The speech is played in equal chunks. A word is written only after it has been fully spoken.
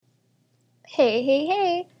Hey, hey,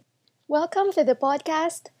 hey! Welcome to the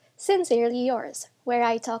podcast Sincerely Yours, where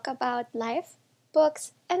I talk about life,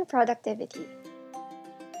 books, and productivity.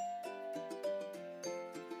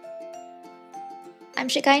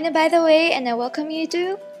 I'm Shekinah, by the way, and I welcome you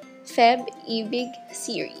to Feb Ibig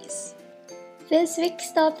series. This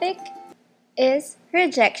week's topic is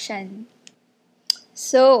rejection.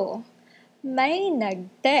 So, may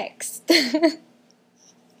nag-text.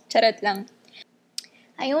 Charot lang.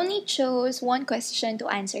 I only chose one question to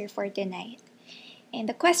answer for tonight. And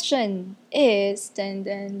the question is dun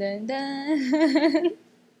dun dun dun.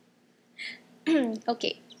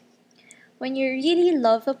 Okay. When you really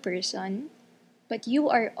love a person, but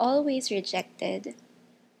you are always rejected,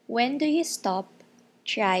 when do you stop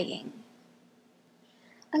trying?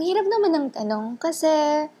 Ang hirap naman ng tanong kasi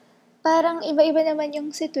parang iba-iba naman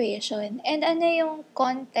yung situation and ano yung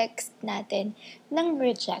context natin ng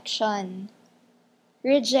rejection.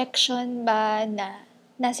 Rejection ba na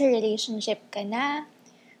nasa relationship ka na?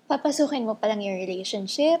 Papasukin mo pa lang yung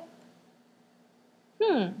relationship?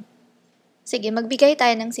 Sige, magbigay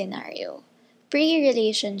tayo ng scenario.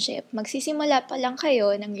 Pre-relationship, magsisimula pa lang kayo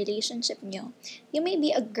ng relationship nyo. You may be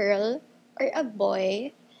a girl or a boy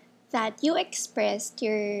that you expressed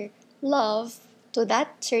your love to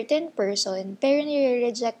that certain person, pero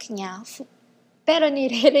nire-reject niya,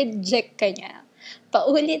 nire-reject ka niya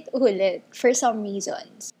paulit-ulit for some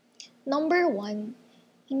reasons. Number one,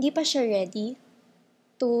 hindi pa siya ready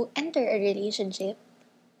to enter a relationship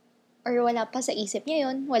or wala pa sa isip niya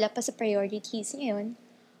yun, wala pa sa priorities niya yun.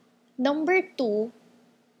 Number two,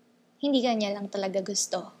 hindi ka niya lang talaga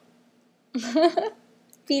gusto.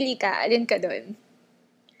 Pili ka, alin ka dun?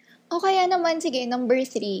 O kaya naman, sige, number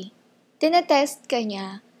three, tinetest ka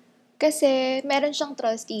niya kasi meron siyang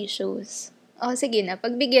trust issues. O sige na,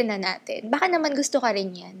 pagbigyan na natin. Baka naman gusto ka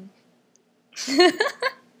rin yan.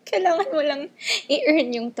 Kailangan mo lang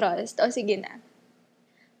i-earn yung trust. O sige na.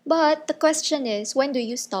 But the question is, when do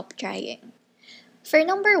you stop trying? For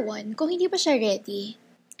number one, kung hindi pa siya ready,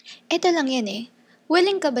 eto lang yan eh.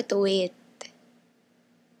 Willing ka ba to wait?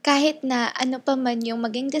 Kahit na ano pa man yung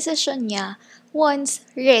maging desisyon niya once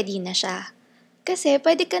ready na siya. Kasi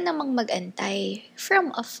pwede ka namang magantay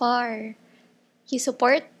from afar. You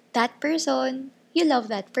support that person, you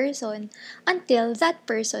love that person, until that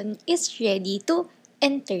person is ready to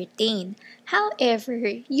entertain.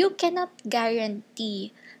 However, you cannot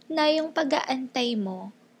guarantee na yung pag-aantay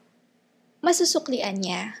mo, masusuklian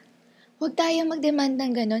niya. Huwag tayo mag-demand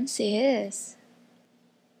ng ganun, sis.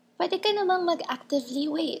 Pwede ka namang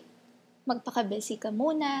mag-actively wait. Magpaka-busy ka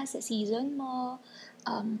muna sa season mo,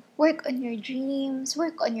 work on your dreams,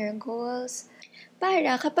 work on your goals,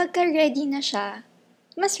 para kapag ka ready na siya,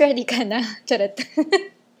 mas ready ka na. Charot.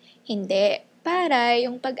 Hindi. Para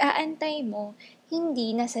yung pag-aantay mo,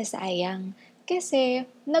 hindi nasasayang. Kasi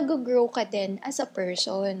nag-grow ka din as a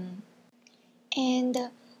person.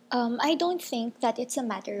 And I don't think that it's a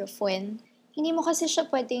matter of when. Hindi mo kasi siya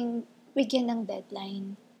pwedeng bigyan ng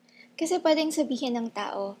deadline. Kasi pwedeng sabihin ng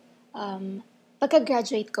tao,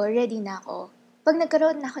 pagka-graduate ko, ready na ako. Pag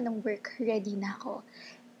nagkaroon na ako ng work, ready na ako.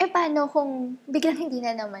 Paano kung biglang hindi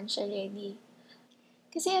na naman siya ready?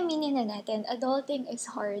 Kasi aminin na natin, adulting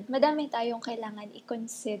is hard. Madami tayong kailangan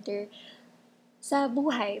i-consider sa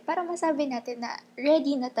buhay para masabi natin na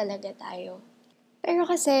ready na talaga tayo. Pero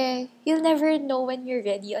kasi, you'll never know when you're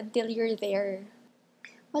ready until you're there.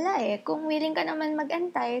 Wala eh. Kung willing ka naman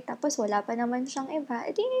mag-antay, tapos wala pa naman siyang iba,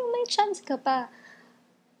 edi may chance ka pa.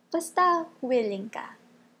 Basta willing ka.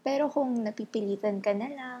 Pero kung napipilitan ka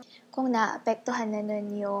na lang, kung naapektuhan na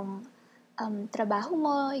nun yung trabaho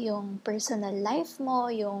mo, yung personal life mo,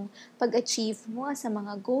 yung pag-achieve mo sa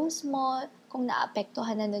mga goals mo, kung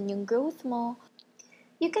naapektuhan na nun yung growth mo,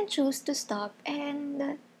 you can choose to stop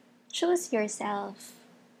and choose yourself.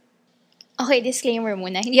 Okay, disclaimer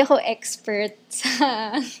muna. Hindi ako expert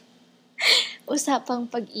sa usapang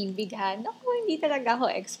pag-ibig ha. Naku, hindi talaga ako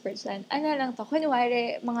expert dyan. Ano lang to,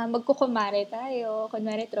 kunwari, mga magkukumare tayo,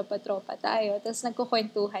 kunwari tropa-tropa tayo, tapos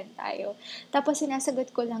nagkukwentuhan tayo. Tapos sinasagot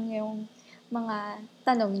ko lang yung mga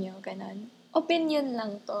tanong nyo, ganon. Opinion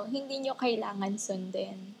lang to, hindi nyo kailangan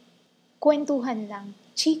sundin. Kwentuhan lang,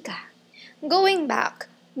 chika. Going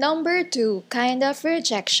back, number 2, kind of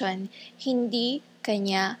rejection, hindi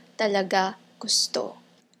kanya talaga gusto.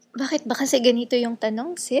 Bakit ba kasi ganito yung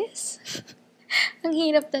tanong, sis? Ang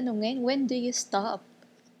hirap tanungin, when do you stop?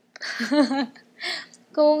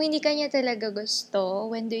 Kung hindi kanya talaga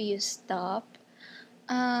gusto, when do you stop?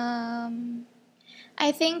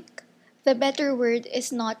 I think the better word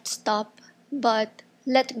is not stop, but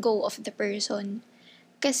let go of the person.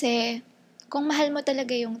 Kasi, kung mahal mo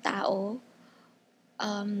talaga yung tao,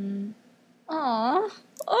 Aw.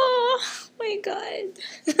 Oh, my God.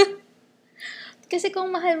 Kasi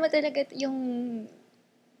kung mahal mo talaga yung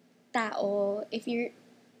tao, if you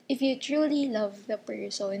truly love the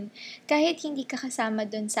person, kahit hindi ka kasama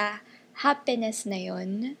dun sa happiness na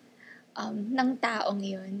yun, ng taong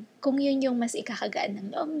yun, kung yun yung mas ikakagaan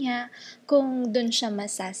ng loob niya, kung dun siya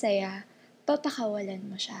masasaya,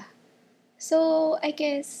 papakawalan mo siya. So, I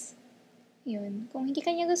guess, yun. Kung hindi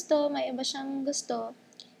kanya gusto, may iba siyang gusto,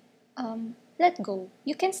 let go.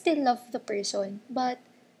 You can still love the person, but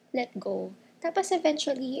let go. Tapos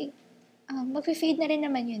eventually, mag-fade na rin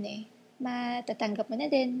naman yun eh. Matatanggap mo na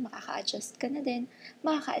din, makaka-adjust ka na din,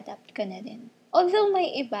 makaka-adapt ka na din. Although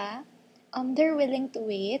may iba, they're willing to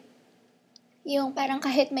wait. Yung parang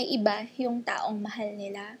kahit may iba yung taong mahal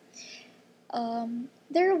nila,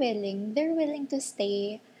 they're willing to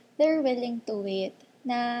stay, they're willing to wait,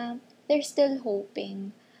 na they're still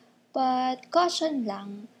hoping. But caution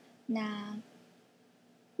lang na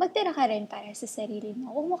magtira ka rin para sa sarili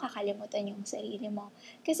mo. Huwag mo kakalimutan yung sarili mo.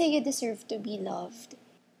 Kasi you deserve to be loved.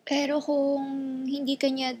 Pero kung hindi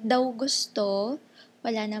kanya daw gusto,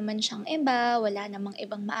 wala naman siyang iba, wala namang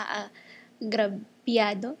ibang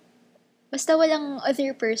maaagrabyado. Basta walang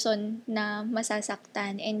other person na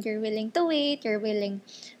masasaktan and you're willing to wait, you're willing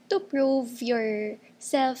to prove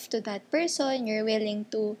yourself to that person, you're willing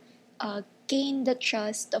to gain the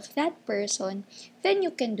trust of that person, then you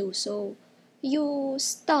can do so. You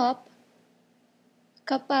stop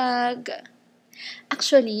kapag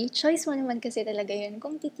actually, choice mo naman kasi talaga yun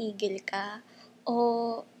kung titigil ka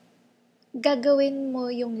o gagawin mo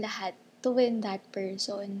yung lahat to win that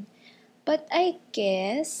person. But I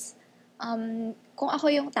guess, kung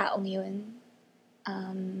ako yung taong yun,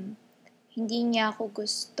 hindi niya ako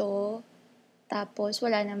gusto, tapos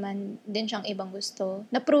wala naman din siyang ibang gusto,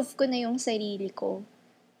 na-prove ko na yung sarili ko,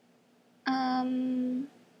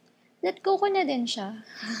 let go ko na din siya.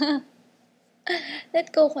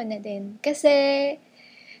 Let go ko na din. Kasi,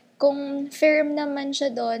 kung firm naman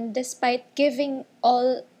siya doon, despite giving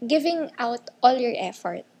out all your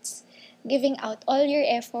efforts. Giving out all your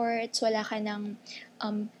efforts, wala ka ng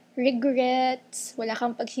regrets, wala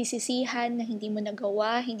kang pagsisisihan na hindi mo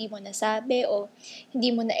nagawa, hindi mo nasabi, o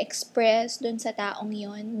hindi mo na-express doon sa taong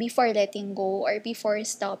yon before letting go or before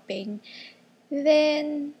stopping,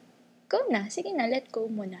 then, go na. Sige na, let go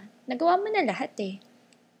mo na. Nagawa mo na lahat eh.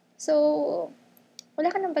 So,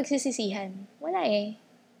 wala ka ng pagsisisihan. Wala eh.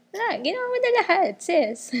 Wala, ginawa mo na lahat,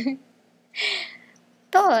 sis.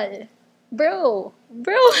 Tol, bro,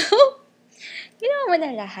 ginawa mo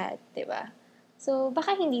na lahat, diba? So,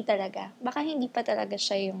 baka hindi talaga. Baka hindi pa talaga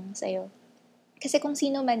siya yung sa'yo. Kasi kung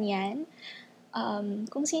sino man yan,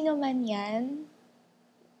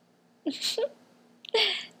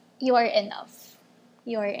 you are enough.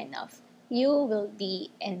 You are enough. You will be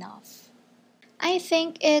enough. I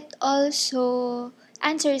think it also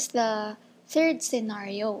answers the third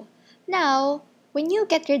scenario. Now, when you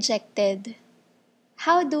get rejected,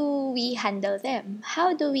 how do we handle them?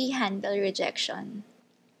 How do we handle rejection?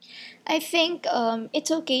 I think it's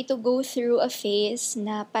okay to go through a phase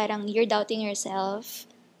na parang you're doubting yourself.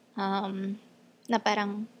 Na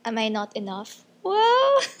parang, am I not enough?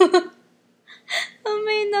 Wow! Am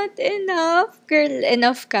I not enough? Girl,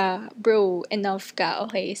 enough ka. Bro, enough ka.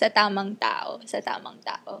 Okay? Sa tamang tao. Sa tamang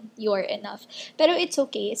tao. You are enough. Pero it's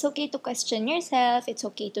okay. It's okay to question yourself. It's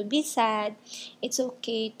okay to be sad. It's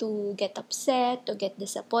okay to get upset, to get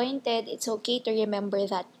disappointed. It's okay to remember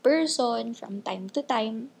that person from time to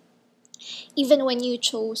time. Even when you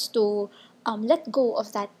chose to let go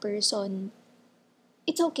of that person,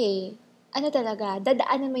 it's okay. Ano talaga,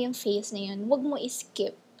 dadaanan mo yung phase na yun. Huwag mo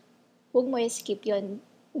i-skip. Huwag mo i-skip yun.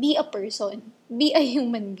 Be a person. Be a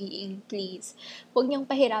human being, please. Huwag niyong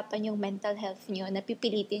pahirapan yung mental health niyo, na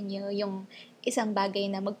pipilitin niyo yung isang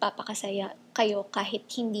bagay na magpapakasaya kayo kahit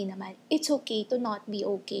hindi naman. It's okay to not be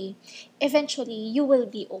okay. Eventually, you will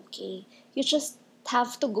be okay. You just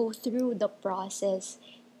have to go through the process.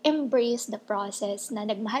 Embrace the process na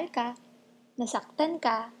nagmahal ka, nasaktan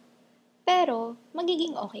ka, pero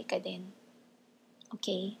magiging okay ka din.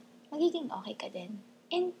 Okay? Magiging okay ka din.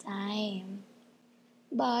 In time.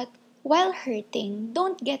 But, while hurting,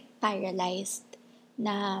 don't get paralyzed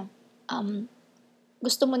na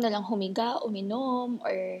gusto mo na lang humiga, uminom,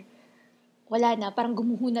 or wala na, parang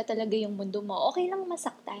gumuhuna talaga yung mundo mo. Okay lang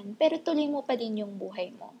masaktan, pero tuloy mo pa din yung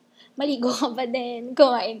buhay mo. Maligo ka pa din,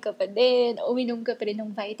 kumain ka pa din, uminom ka pa rin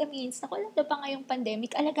ng vitamins. Naku, lalo pa ngayong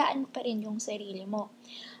pandemic, alagaan mo pa rin yung sarili mo.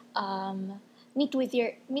 Meet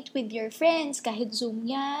with your friends, kahit Zoom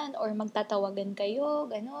yan, or magtatawagan kayo,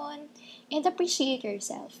 ganon. And appreciate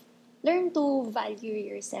yourself. Learn to value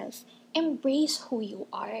yourself. Embrace who you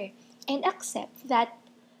are. and accept that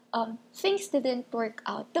things didn't work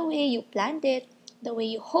out the way you planned it, the way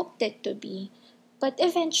you hoped it to be. But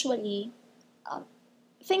eventually, um,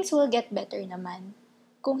 things will get better naman.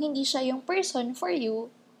 Kung hindi siya yung person for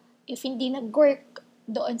you, if hindi nag-work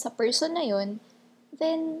doon sa person na yun,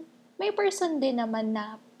 then may person din naman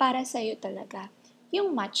na para sa'yo talaga.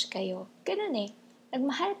 Yung match kayo. Ganun eh.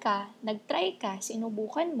 Nagmahal ka, nagtry ka,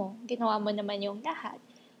 sinubukan mo, ginawa mo naman yung lahat.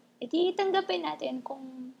 E di tanggapin natin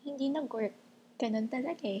kung hindi nag-work. Ganun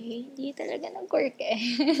talaga eh. Hindi talaga nag-work eh.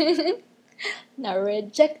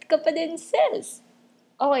 Na-reject ka pa din, sis.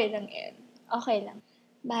 Okay lang yun. Okay lang.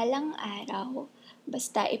 Balang araw,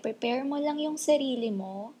 basta i-prepare mo lang yung sarili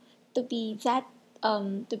mo to be that,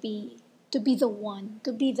 to be the one,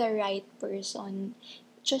 to be the right person.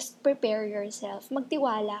 Just prepare yourself.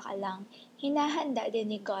 Magtiwala ka lang. Hinahanda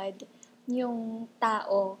din ni God yung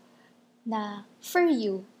tao na for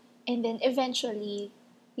you. And then eventually,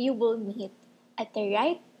 you will meet at the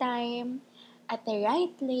right time, at the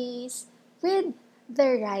right place, with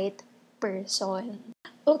the right person.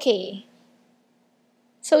 Okay.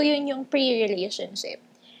 So, yun yung pre-relationship.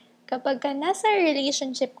 Kapag ka nasa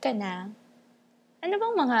relationship ka na, ano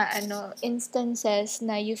bang mga instances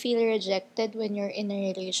na you feel rejected when you're in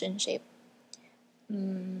a relationship?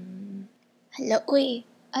 Hala, uy,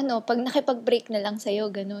 pag nakipag-break na lang sa'yo,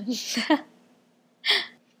 ganun.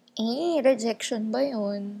 Rejection ba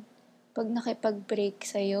yun? Pag nakipag-break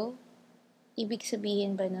sa'yo, ibig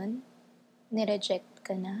sabihin ba nun? Nireject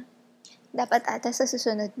ka na? Dapat ata sa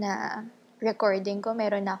susunod na recording ko,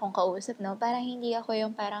 meron na akong kausap, no? Parang hindi ako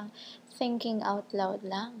yung parang thinking out loud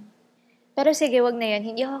lang. Pero sige, wag na yun.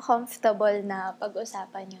 Hindi ako comfortable na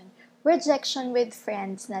pag-usapan yun. Rejection with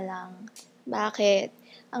friends na lang. Bakit?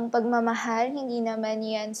 Ang pagmamahal, hindi naman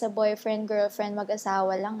yan sa boyfriend, girlfriend,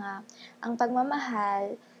 mag-asawa lang ha. Ang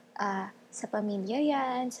pagmamahal, sa pamilya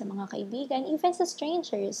yan, sa mga kaibigan, even sa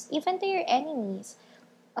strangers, even to your enemies.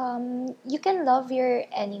 You can love your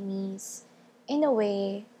enemies in a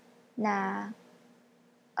way na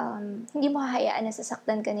hindi mo hahayaan na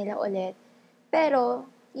sasaktan ka nila ulit. Pero,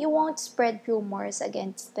 you won't spread rumors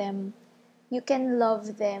against them. You can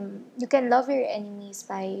love them. You can love your enemies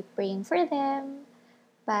by praying for them,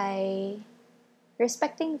 by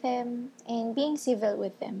respecting them, and being civil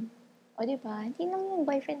with them. O, diba? Hindi lang yung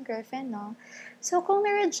boyfriend, girlfriend, no? So, kung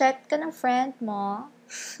na-reject ka ng friend mo,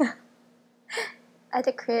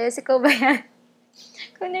 Ate Chris, ikaw ba yan?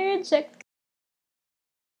 Kung na-reject ka,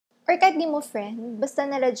 or kahit di mo friend, basta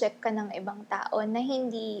na-reject ka ng ibang tao na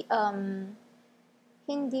hindi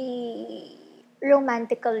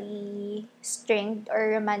romantically stringed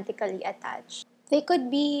or romantically attached. They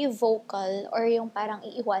could be vocal or yung parang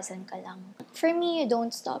iiwasan ka lang. For me, you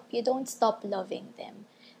don't stop. You don't stop loving them.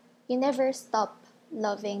 You never stop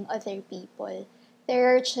loving other people. There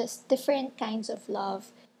are just different kinds of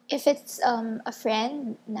love. If it's a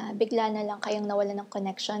friend na bigla na lang kayong nawala ng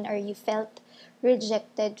connection or you felt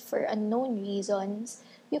rejected for unknown reasons,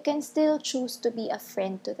 you can still choose to be a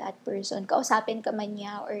friend to that person. Kausapin ka man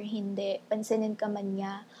niya or hindi, pansinin ka man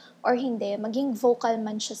niya or hindi, maging vocal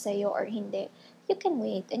man siya sa'yo or hindi, you can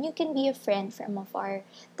wait and you can be a friend from afar.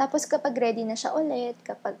 Tapos kapag ready na siya ulit,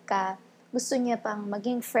 kapag gusto niya pang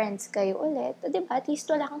maging friends kayo ulit, diba, at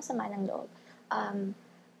least wala kang sama ng loob.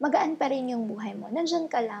 Magaan pa rin yung buhay mo. Nandyan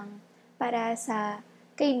ka lang para sa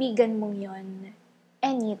kaibigan mong yon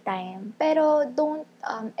anytime. Pero don't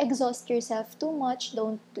exhaust yourself too much.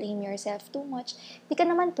 Don't blame yourself too much. Di ka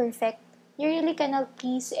naman perfect. You really cannot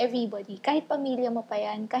please everybody. Kahit pamilya mo pa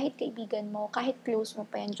yan, kahit kaibigan mo, kahit close mo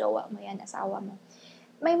pa yan, jowa mo yan, asawa mo.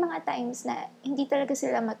 May mga times na hindi talaga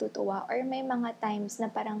sila matutuwa or may mga times na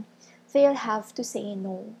parang they'll have to say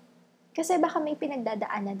no. Kasi baka may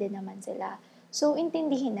pinagdadaanan din naman sila. So,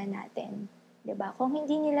 intindihin na natin. 'Di ba? Kung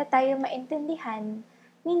hindi nila tayo maintindihan,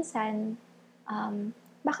 minsan,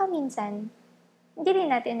 baka minsan, hindi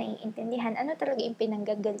rin natin naiintindihan ano talaga yung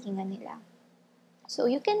pinanggagalingan nila. So,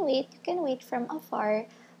 you can wait from afar,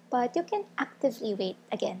 but you can actively wait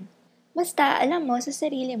again. Basta, alam mo sa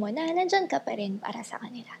sarili mo na nandyan ka pa rin para sa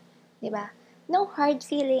kanila. 'Di ba? No hard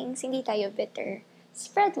feelings, hindi tayo bitter.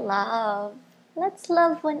 Spread love. Let's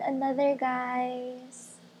love one another,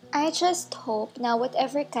 guys. I just hope now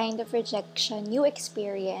whatever kind of rejection you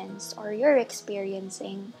experience or you're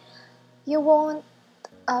experiencing, you won't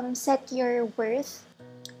set your worth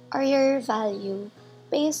or your value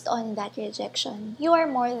based on that rejection. You are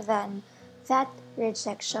more than that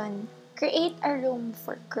rejection. Create a room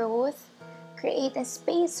for growth, create a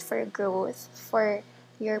space for growth, for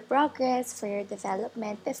your progress, for your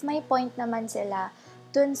development. If may point naman sila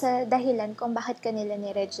dun sa dahilan kung bakit kanila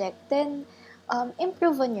ni-reject, then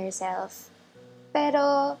improve on yourself.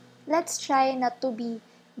 Pero, let's try not to be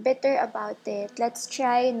bitter about it. Let's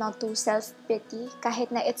try not to self-pity kahit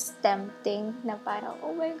na it's tempting na parang,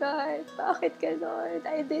 oh my God, bakit ganon?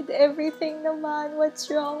 I did everything naman. What's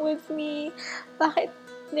wrong with me? Bakit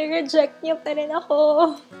nireject niya pa rin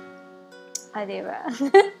ako? Diba?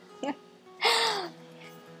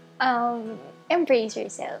 Embrace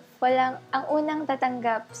yourself. Ang unang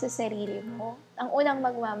tatanggap sa sarili mo, ang unang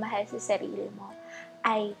magmamahal sa sarili mo,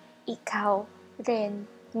 ay ikaw rin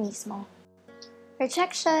mismo.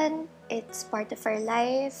 Rejection, it's part of our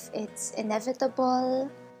life, it's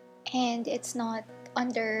inevitable, and it's not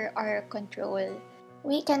under our control.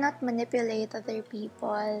 We cannot manipulate other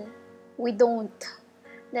people. We don't.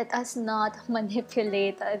 Let us not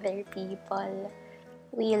manipulate other people.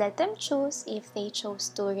 We let them choose. If they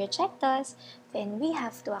chose to reject us, then we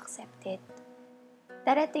have to accept it.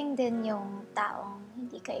 Darating din yung taong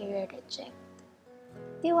hindi ka i-reject.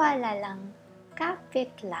 Tiwala lang.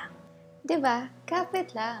 Kapit lang. Diba?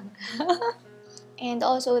 Kapit lang. And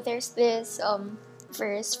also, there's this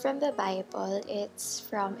verse from the Bible. It's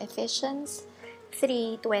from Ephesians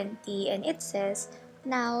 3:20, and it says,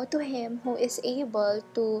 "Now to him who is able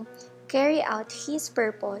to carry out his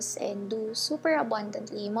purpose and do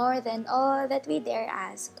superabundantly more than all that we dare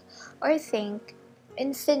ask or think,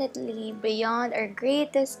 infinitely beyond our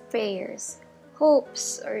greatest prayers,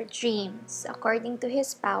 hopes, or dreams, according to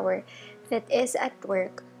his power that is at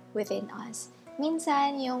work within us."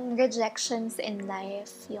 Minsan, yung rejections in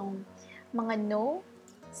life, yung mga no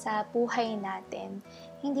sa buhay natin,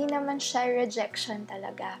 hindi naman siya rejection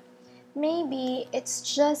talaga. Maybe it's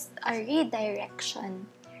just a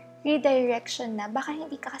redirection. Redirection na baka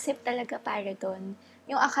hindi ka kasi talaga para doon.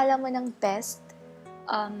 Yung akala mo ng best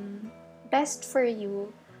for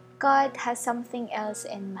you, God has something else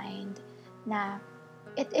in mind na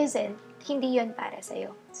it isn't, hindi yun para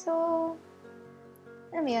sa'yo. So,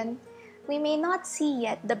 alam mo yun, we may not see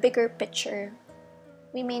yet the bigger picture.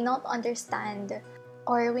 We may not understand,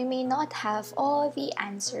 or we may not have all the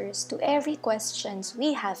answers to every questions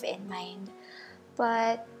we have in mind.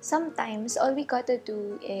 But sometimes, all we gotta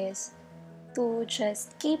do is to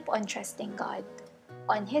just keep on trusting God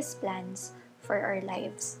on His plans for our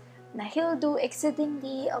lives. Na He'll do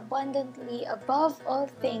exceedingly, abundantly, above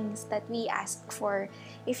all things that we ask for.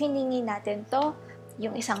 If hiningi natin to,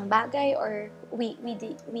 yung isang bagay, or we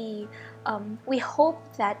hope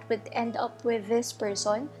that would end up with this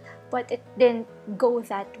person, but it didn't go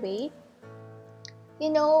that way,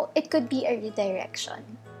 you know, it could be a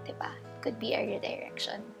redirection, diba? It could be a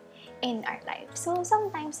redirection in our life. So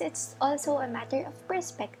sometimes it's also a matter of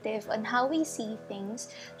perspective on how we see things.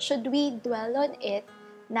 Should we dwell on it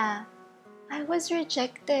na I was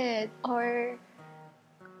rejected, or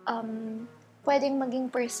pwedeng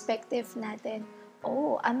maging perspective natin,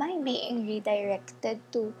 oh, am I being redirected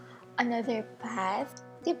to another path?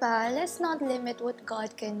 Diba? Let's not limit what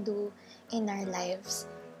God can do in our lives.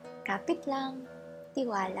 Kapit lang,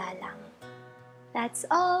 tiwala lang. That's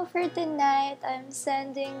all for tonight. I'm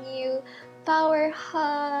sending you power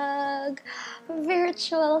hug,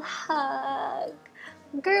 virtual hug,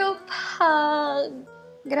 group hug.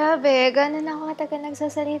 Grabe, gano'n ako katagal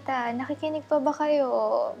nagsasalita. Nakikinig pa ba kayo?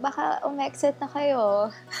 Baka umexit na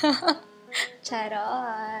kayo.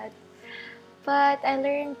 Charot. But I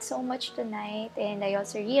learned so much tonight, and I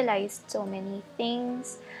also realized so many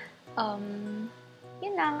things.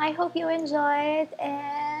 Yun lang. I hope you enjoyed,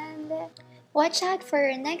 and watch out for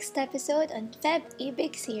our next episode on Feb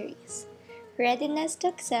Ibig series. Readiness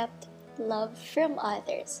to accept love from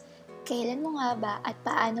others. Kailan mo nga ba at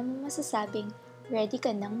paano mo masasabing ready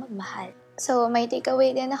ka nang magmahal? So, may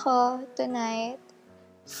takeaway din ako tonight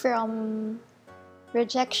from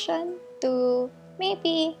rejection to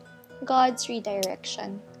maybe God's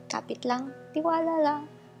redirection. Kapit lang, tiwala lang,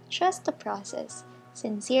 trust the process.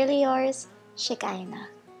 Sincerely yours, Shekinah.